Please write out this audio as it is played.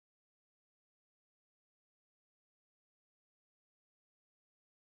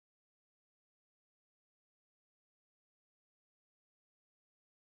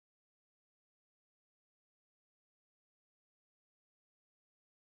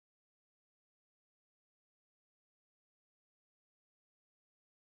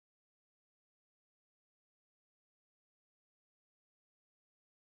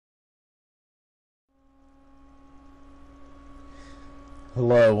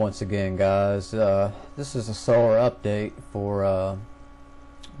Hello once again, guys. This is a solar update for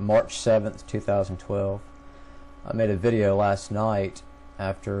March 7th, 2012. I made a video last night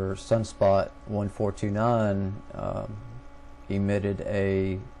after sunspot 1429 emitted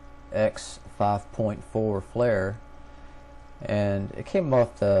a X 5.4 flare, and it came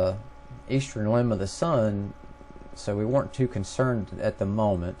off the eastern limb of the sun, so we weren't too concerned at the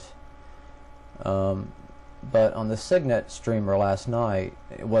moment. But on the cygnet streamer last night,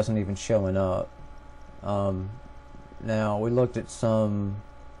 it wasn't even showing up. Now we looked at some.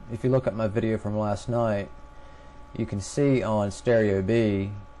 If you look at my video from last night, you can see on stereo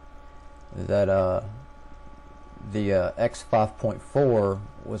B that the X 5.4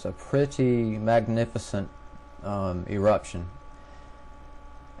 was a pretty magnificent eruption,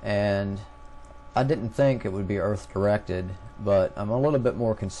 and I didn't think it would be Earth directed, but I'm a little bit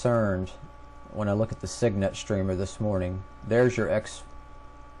more concerned when I look at the cygnet streamer this morning. There's your X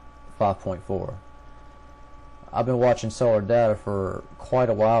 5.4. I've been watching solar data for quite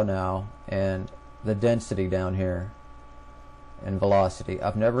a while now, and the density down here and velocity,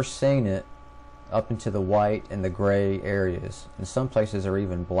 I've never seen it up into the white and the gray areas, and some places are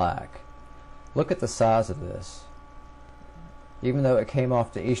even black. Look at the size of this. Even though it came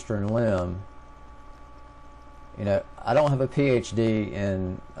off the eastern limb, you know, I don't have a PhD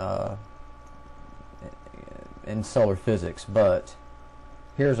in solar physics, but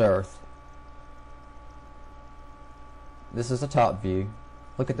here's Earth. This is the top view.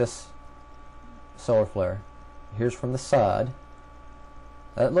 Look at this solar flare. Here's from the side.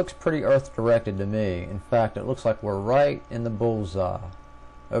 That looks pretty Earth directed to me. In fact, it looks like we're right in the bullseye.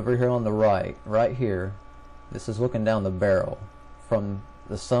 Over here on the right here, this is looking down the barrel from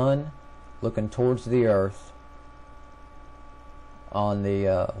the sun, looking towards the Earth on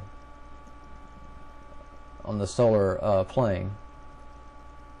the solar plane,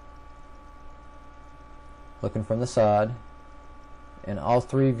 looking from the side. In all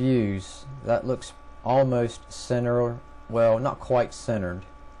three views, that looks almost center. Well, not quite centered.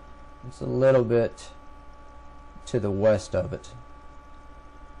 It's a little bit to the west of it.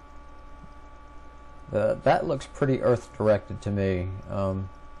 That looks pretty Earth directed to me.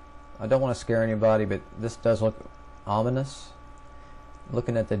 I don't want to scare anybody, but this does look ominous.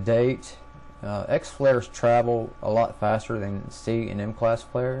 Looking at the date, X flares travel a lot faster than C and M class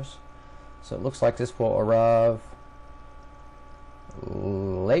flares, so it looks like this will arrive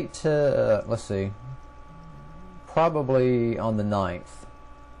late to, let's see, probably on the 9th.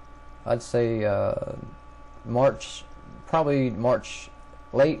 I'd say probably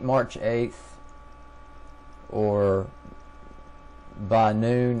late March 8th, or by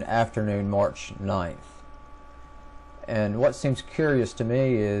noon, afternoon, March 9th. And what seems curious to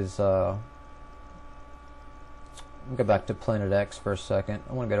me is, I'll go back to Planet X for a second.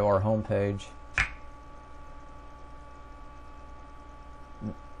 I want to go to our home page.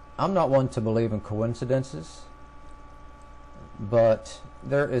 I'm not one to believe in coincidences, but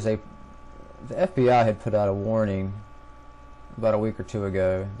there is the FBI had put out a warning about a week or two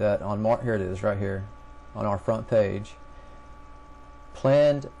ago that on here it is right here on our front page.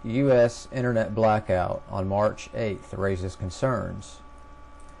 Planned U.S. internet blackout on March 8th raises concerns.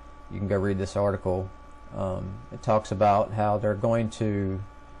 You can go read this article. It talks about how they're going to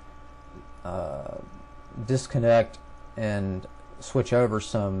disconnect and switch over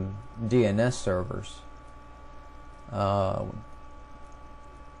some DNS servers.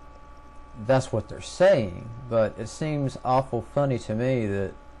 That's what they're saying, but it seems awful funny to me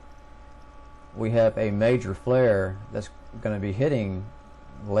that we have a major flare that's going to be hitting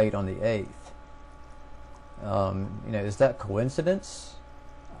late on the 8th. You know, is that coincidence?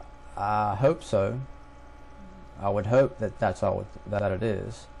 I hope so. I would hope that that's all that it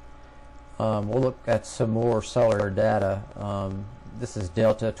is. We'll look at some more solar data. This is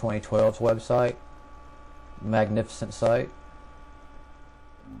Delta 2012's website. Magnificent site.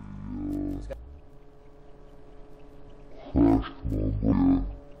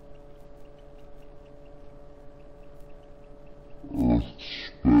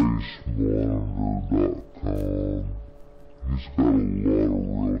 EarthSpaceMonitor.com. He's got a lot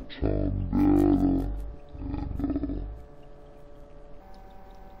of real-time data, and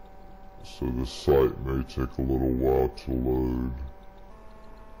so the site may take a little while to load.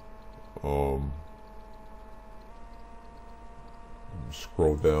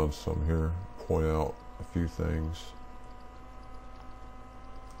 Scroll down some here, point out a few things.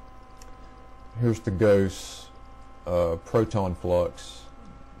 Here's the GOES proton flux.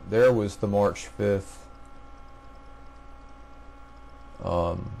 There was the March 5th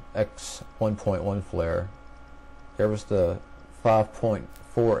X 1.1 flare. There was the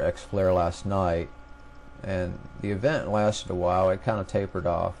 5.4 X flare last night, and the event lasted a while. It kind of tapered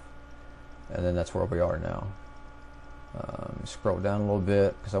off, and then that's where we are now. Scroll down a little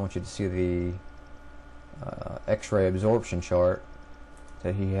bit because I want you to see the X-ray absorption chart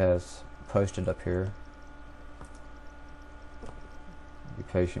that he has posted up here. Be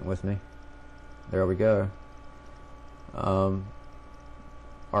patient with me. There we go. Our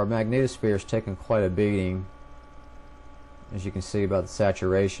magnetosphere is taking quite a beating, as you can see by the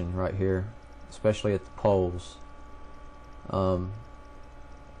saturation right here, especially at the poles. The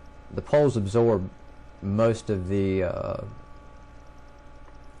poles absorb most of the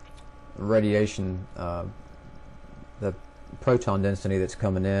radiation, the proton density that's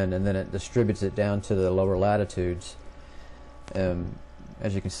coming in, and then it distributes it down to the lower latitudes.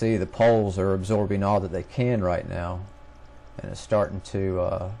 As you can see, the poles are absorbing all that they can right now, and it's starting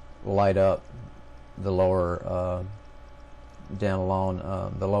to light up the lower down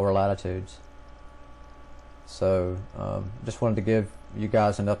along the lower latitudes. So just wanted to give you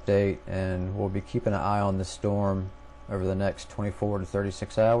guys an update, and we'll be keeping an eye on this storm over the next 24 to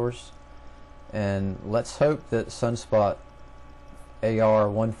 36 hours, and let's hope that Sunspot AR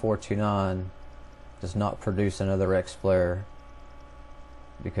 1429 does not produce another X flare,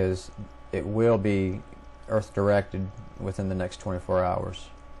 because it will be Earth directed within the next 24 hours.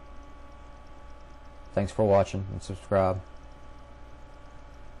 Thanks for watching, and subscribe.